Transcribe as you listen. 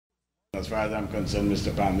As far as I'm concerned,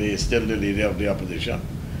 Mr. Panday is still the leader of the opposition.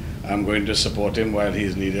 I'm going to support him while he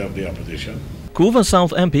is leader of the opposition. Couva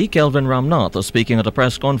South MP Kelvin Ramnath, speaking at a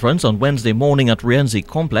press conference on Wednesday morning at Rienzi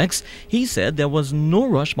Complex, he said there was no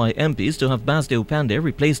rush by MPs to have Basdeo Panday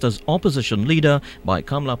replaced as opposition leader by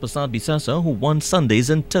Kamla Prasad Bisesa, who won Sunday's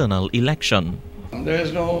internal election. There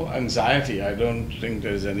is no anxiety. I don't think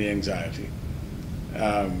there is any anxiety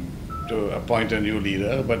to appoint a new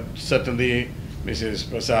leader, but certainly Mrs.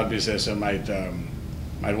 Prasad Bisesa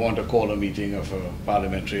might want to call a meeting of a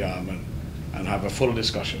parliamentary arm and have a full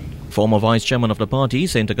discussion. Former Vice Chairman of the party,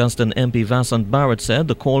 St. Augustine MP Vasant Barrett, said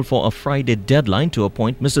the call for a Friday deadline to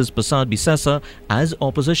appoint Mrs. Prasad Bisesa as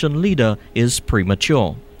opposition leader is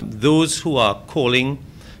premature. Those who are calling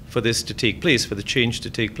for this to take place, for the change to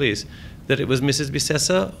take place, that it was Mrs.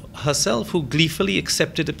 Bisesa herself who gleefully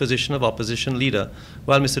accepted the position of opposition leader,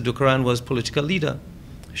 while Mr. Dukaran was political leader.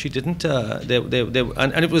 She didn't, and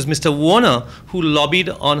it was Mr. Warner who lobbied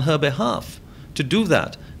on her behalf to do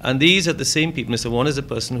that. And these are the same people. Mr. Warner is a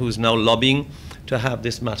person who is now lobbying to have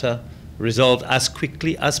this matter resolved as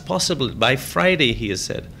quickly as possible. By Friday, he has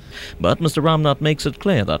said. But Mr. Ramnath makes it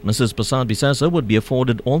clear that Mrs. Prasad Bisesa would be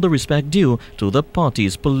afforded all the respect due to the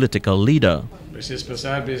party's political leader. Mrs.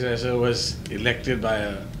 Prasad Bisesa was elected by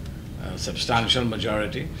a substantial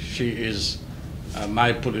majority. She is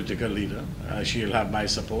my political leader. She'll have my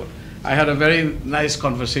support. I had a very nice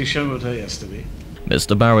conversation with her yesterday.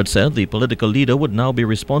 Mr. Barrett said the political leader would now be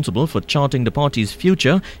responsible for charting the party's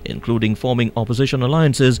future, including forming opposition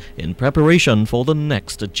alliances in preparation for the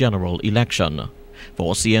next general election.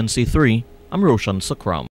 For CNC3, I'm Roshan Sakram.